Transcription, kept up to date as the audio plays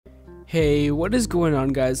Hey, what is going on,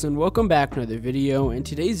 guys, and welcome back to another video. In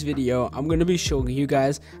today's video, I'm going to be showing you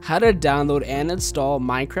guys how to download and install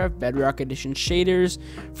Minecraft Bedrock Edition shaders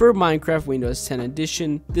for Minecraft Windows 10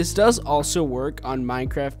 Edition. This does also work on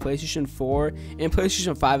Minecraft PlayStation 4 and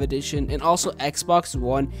PlayStation 5 Edition, and also Xbox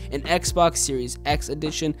One and Xbox Series X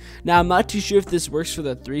Edition. Now, I'm not too sure if this works for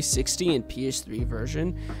the 360 and PS3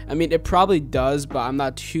 version. I mean, it probably does, but I'm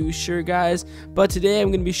not too sure, guys. But today, I'm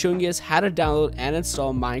going to be showing you guys how to download and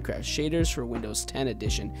install Minecraft shaders for Windows 10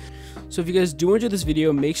 Edition. So if you guys do enjoy this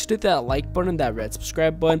video, make sure to hit that like button and that red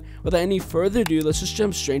subscribe button. Without any further ado, let's just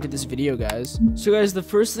jump straight into this video, guys. So guys, the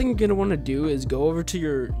first thing you're going to want to do is go over to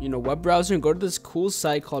your web browser and go to this cool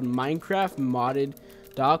site called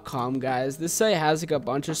MinecraftModded.com, guys. This site has like a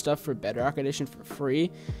bunch of stuff for Bedrock Edition for free,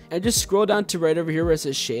 and just scroll down to right over here where it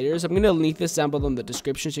says shaders. I'm gonna link this down below in the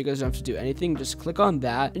description so you guys don't have to do anything. Just click on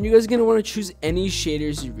that, and you guys are gonna want to choose any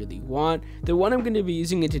shaders you really want. The one I'm gonna be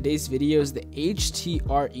using in today's video is the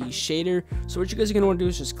HTRE Shader. So what you guys are gonna want to do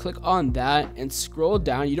is just click on that and scroll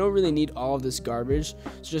down. You don't really need all of this garbage,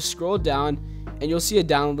 so just scroll down and you'll see a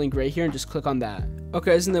download link right here, and just click on that.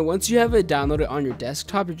 Okay, and then once you have it downloaded on your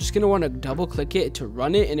desktop, you're just going to want to double click it to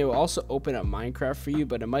run it, and it will also open up Minecraft for you,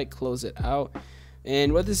 but it might close it out.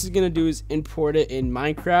 And what this is going to do is import it in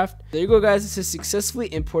Minecraft. There you go, guys. It says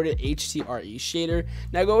successfully imported HTRE shader.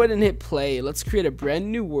 Now go ahead and hit play. Let's create a brand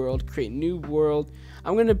new world. Create new world.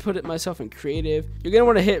 I'm going to put it myself in creative. You're going to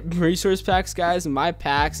want to hit resource packs, guys, my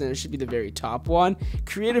packs, and it should be the very top one.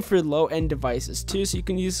 Created for low-end devices too, so you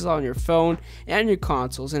can use this on your phone and your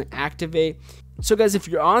consoles, and activate. So guys, if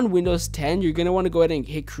you're on Windows 10, you're going to want to go ahead and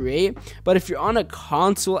hit create. But if you're on a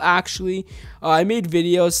console, actually, I made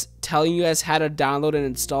videos telling you guys how to download and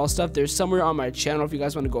install stuff. They're somewhere on my channel if you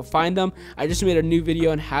guys want to go find them. I just made a new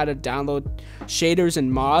video on how to download shaders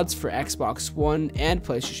and mods for Xbox One and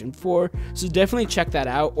PlayStation 4. So definitely check that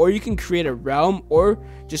out. Or you can create a realm, or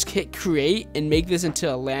just hit create and make this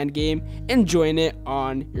into a LAN game and join it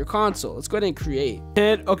on your console. Let's go ahead and create.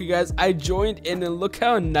 And okay, guys, I joined in, and look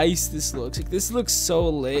how nice this looks. Like, this looks so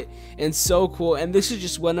lit and so cool, and this is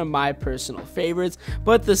just one of my personal favorites.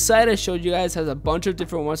 But the site I showed you guys has a bunch of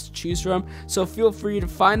different ones to choose from, so feel free to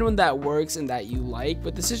find one that works and that you like.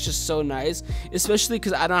 But this is just so nice, especially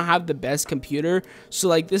because I don't have the best computer, so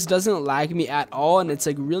like this doesn't lag me at all, and it's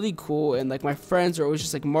like really cool. And like my friends are always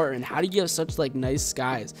just like, Martin, how do you have such like nice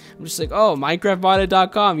skies? I'm just like, oh,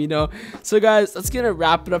 MinecraftModded.com, you know. So guys, let's get to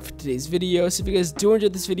wrap it up for today's video. So if you guys do enjoy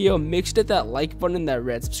this video, make sure to hit that like button and that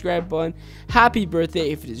red subscribe button. Happy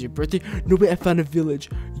birthday if it is your birthday. No, wait, I found a village.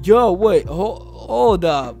 Yo, wait, hold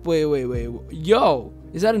up. Wait. Yo,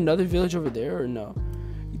 is that another village over there or no?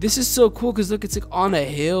 This is so cool because look, it's like on a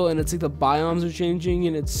hill, and it's like the biomes are changing,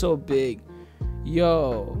 and it's so big.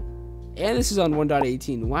 Yo, and this is on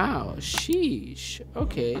 1.18. Wow, sheesh.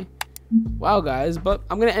 Okay. Wow, guys, but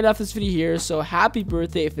I'm gonna end off this video here. So happy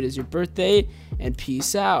birthday if it is your birthday, and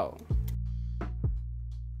peace out.